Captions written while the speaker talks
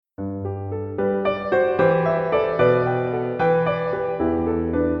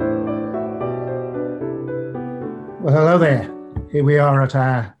Well, hello there. Here we are at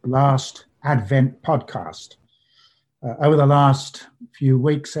our last Advent podcast. Over the last few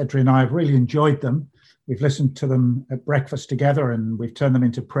weeks, Edri and I have really enjoyed them. We've listened to them at breakfast together and we've turned them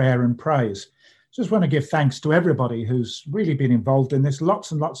into prayer and praise. Just want to give thanks to everybody who's really been involved in this.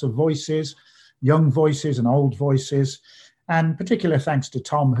 Lots and lots of voices, young voices and old voices. And particular thanks to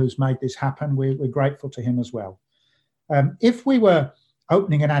Tom, who's made this happen. We're grateful to him as well. If we were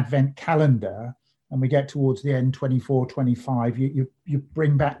opening an Advent calendar, and we get towards the end, 24, 25, you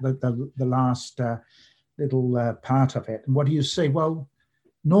bring back the last little part of it. And what do you see? Well,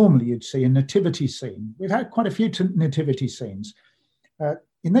 normally you'd see a nativity scene. We've had quite a few nativity scenes.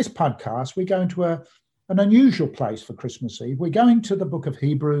 In this podcast, we go into an unusual place for Christmas Eve. We're going to the book of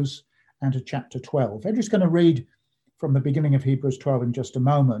Hebrews and to chapter 12. Edri's going to read from the beginning of Hebrews 12 in just a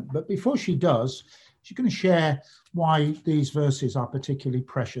moment. But before she does, she's going to share why these verses are particularly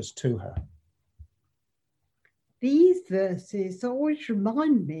precious to her. These verses always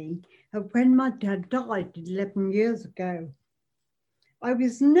remind me of when my dad died 11 years ago. I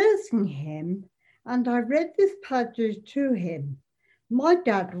was nursing him and I read this passage to him. My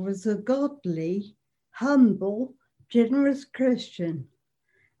dad was a godly, humble, generous Christian,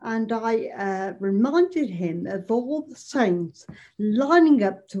 and I reminded him of all the saints lining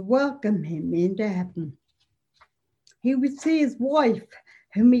up to welcome him into heaven. He would see his wife,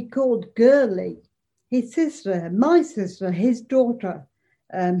 whom he called Girlie, his sister, my sister, his daughter,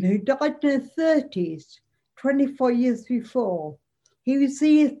 who died in her 30s, 24 years before. He would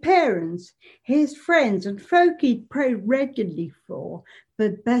see his parents, his friends, and folk he'd prayed regularly for,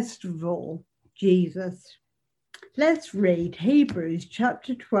 but best of all, Jesus. Let's read Hebrews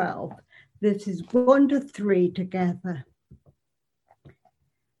chapter 12, verses 1 to 3 together.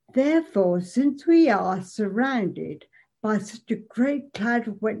 Therefore, since we are surrounded by such a great cloud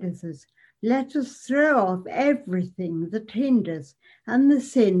of witnesses, let us throw off everything that hinders and the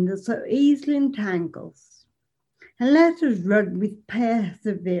sin that so easily entangles. And let us run with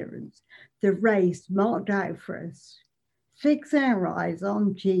perseverance the race marked out for us. Fix our eyes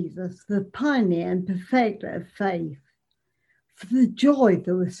on Jesus, the pioneer and perfecter of faith. For the joy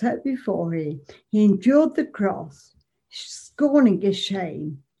that was set before him, he endured the cross, scorning its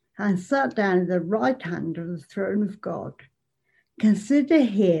shame, and sat down at the right hand of the throne of God. Consider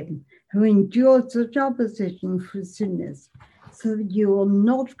him who endured such opposition for sinners, so that you will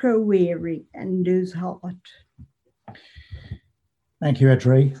not grow weary and lose heart. Thank you,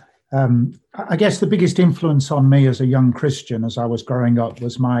 Edri. I guess the biggest influence on me as a young Christian as I was growing up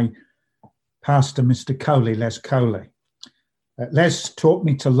was my pastor, Mr. Coley, Les Coley. Les taught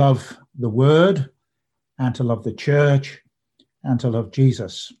me to love the word and to love the church and to love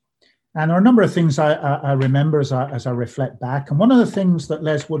Jesus. And there are a number of things I remember as I reflect back. And one of the things that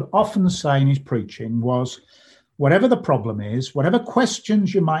Les would often say in his preaching was, whatever the problem is, whatever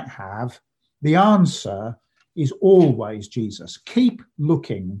questions you might have, the answer is always Jesus. Keep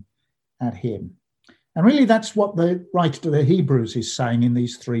looking at him. And really that's what the writer to the Hebrews is saying in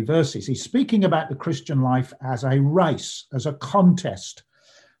these three verses. He's speaking about the Christian life as a race, as a contest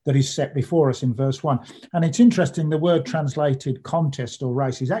that is set before us in verse 1. And it's interesting, the word translated contest or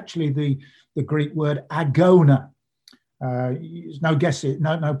race is actually the Greek word agona.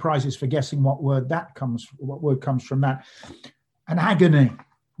 No prizes for guessing what word comes from that. An agony.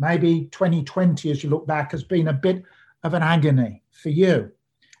 Maybe 2020, as you look back, has been a bit of an agony for you.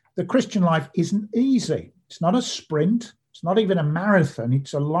 The Christian life isn't easy. It's not a sprint. It's not even a marathon.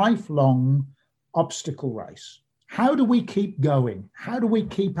 It's a lifelong obstacle race. How do we keep going? How do we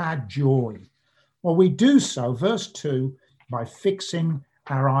keep our joy? Well, we do so, verse 2, by fixing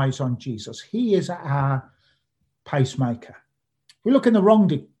our eyes on Jesus. He is our pacemaker. If we look in the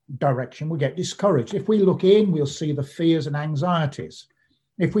wrong direction, we get discouraged. If we look in, we'll see the fears and anxieties.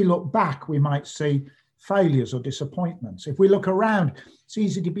 If we look back, we might see failures or disappointments. If we look around, it's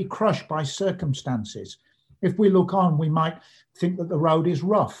easy to be crushed by circumstances. If we look on, we might think that the road is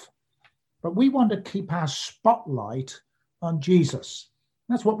rough. But we want to keep our spotlight on Jesus.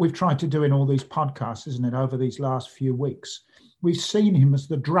 That's what we've tried to do in all these podcasts, isn't it, over these last few weeks. We've seen him as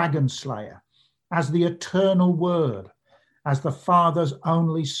the dragon slayer, as the eternal word, as the Father's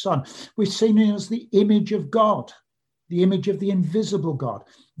only Son. We've seen him as the image of God, the image of the invisible God,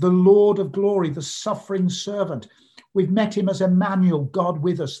 the Lord of glory, the suffering servant. We've met him as Emmanuel, God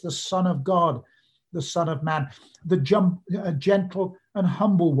with us, the Son of God, the Son of Man, the gentle and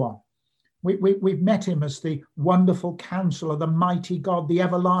humble one. We've met him as the wonderful counselor, the mighty God, the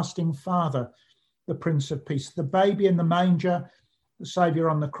everlasting Father, the Prince of Peace, the baby in the manger, the Saviour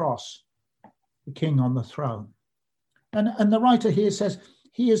on the cross, the King on the throne. And the writer here says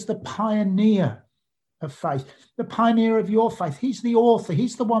he is the pioneer of faith, the pioneer of your faith. He's the author.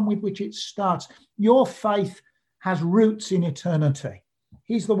 He's the one with which it starts. Your faith has roots in eternity.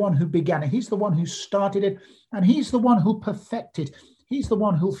 He's the one who began it. He's the one who started it, and he's the one who'll perfect it. He's the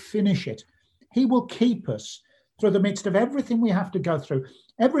one who'll finish it. He will keep us through the midst of everything we have to go through,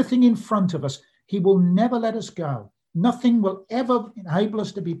 everything in front of us. He will never let us go. Nothing will ever enable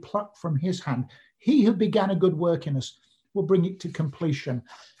us to be plucked from his hand. He who began a good work in us will bring it to completion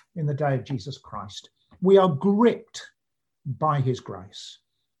in the day of Jesus Christ. We are gripped by his grace.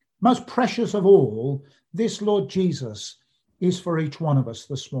 Most precious of all, this Lord Jesus is for each one of us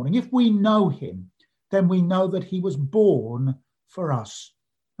this morning. If we know him, then we know that he was born for us.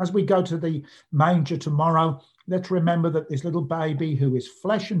 As we go to the manger tomorrow, let's remember that this little baby who is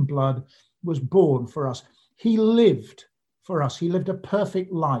flesh and blood was born for us. He lived for us. He lived a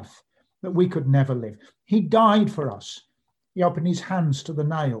perfect life that we could never live. He died for us. He opened his hands to the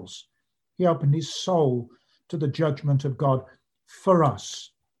nails. He opened his soul to the judgment of God for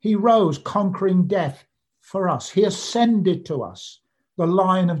us. He rose conquering death for us. He ascended to us, the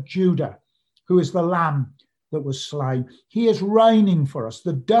Lion of Judah, who is the Lamb that was slain. He is reigning for us,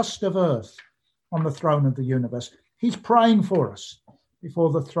 the dust of earth on the throne of the universe. He's praying for us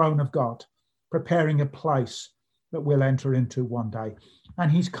before the throne of God, preparing a place that we'll enter into one day.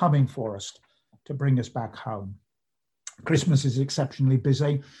 And he's coming for us to bring us back home. Christmas is exceptionally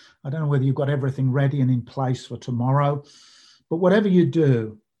busy. I don't know whether you've got everything ready and in place for tomorrow, but whatever you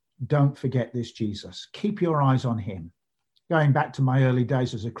do, don't forget this Jesus. Keep your eyes on him. Going back to my early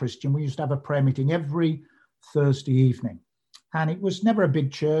days as a Christian, we used to have a prayer meeting every Thursday evening. And it was never a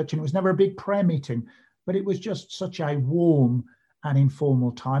big church and it was never a big prayer meeting, but it was just such a warm and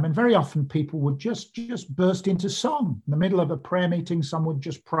informal time. And very often people would just burst into song. In the middle of a prayer meeting, some would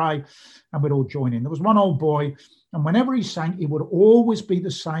just pray and we'd all join in. There was one old boy, and whenever he sang, it would always be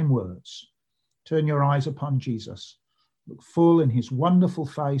the same words. Turn your eyes upon Jesus. Look full in his wonderful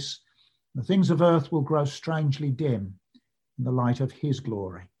face. The things of earth will grow strangely dim in the light of his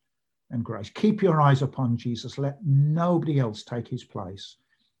glory and grace. Keep your eyes upon Jesus. Let nobody else take his place.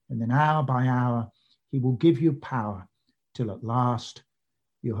 And then hour by hour, he will give you power till at last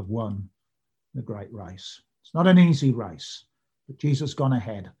you have won the great race. It's not an easy race, but Jesus has gone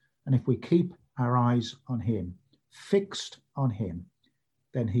ahead. And if we keep our eyes on him, fixed on him,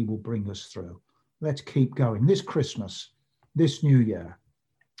 then he will bring us through. Let's keep going this Christmas, this new year,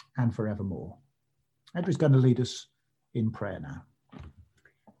 and forevermore. Andrew's going to lead us in prayer now.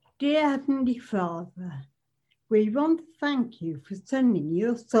 Dear Heavenly Father, we want to thank you for sending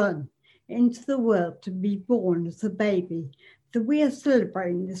your Son into the world to be born as a baby that we are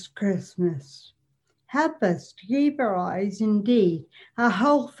celebrating this Christmas. Help us to keep our eyes, indeed, our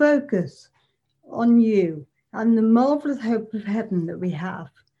whole focus on you and the marvelous hope of heaven that we have.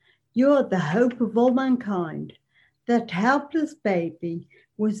 You are the hope of all mankind. That helpless baby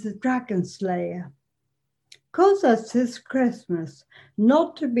was the dragon slayer. Cause us this Christmas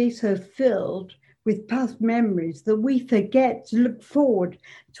not to be so filled with past memories that we forget to look forward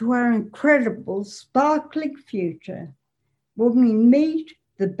to our incredible, sparkling future when we meet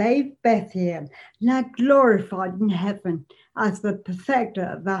the babe Bethlehem, now glorified in heaven as the perfecter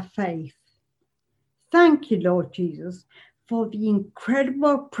of our faith. Thank you, Lord Jesus, for the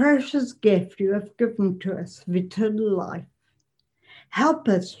incredible, precious gift you have given to us of eternal life. Help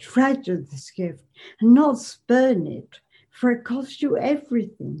us treasure this gift and not spurn it, for it costs you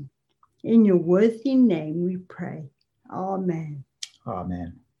everything. In your worthy name we pray. Amen.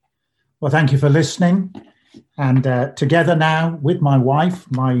 Amen. Well, thank you for listening. And together now with my wife,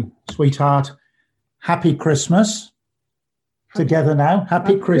 my sweetheart, happy Christmas. Together now,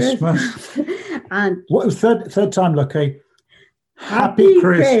 happy Christmas. And what was third time, Lucky? Happy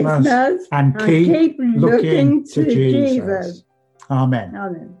Christmas and keep looking to Jesus. Amen.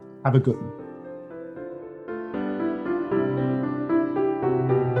 Amen. Have a good one.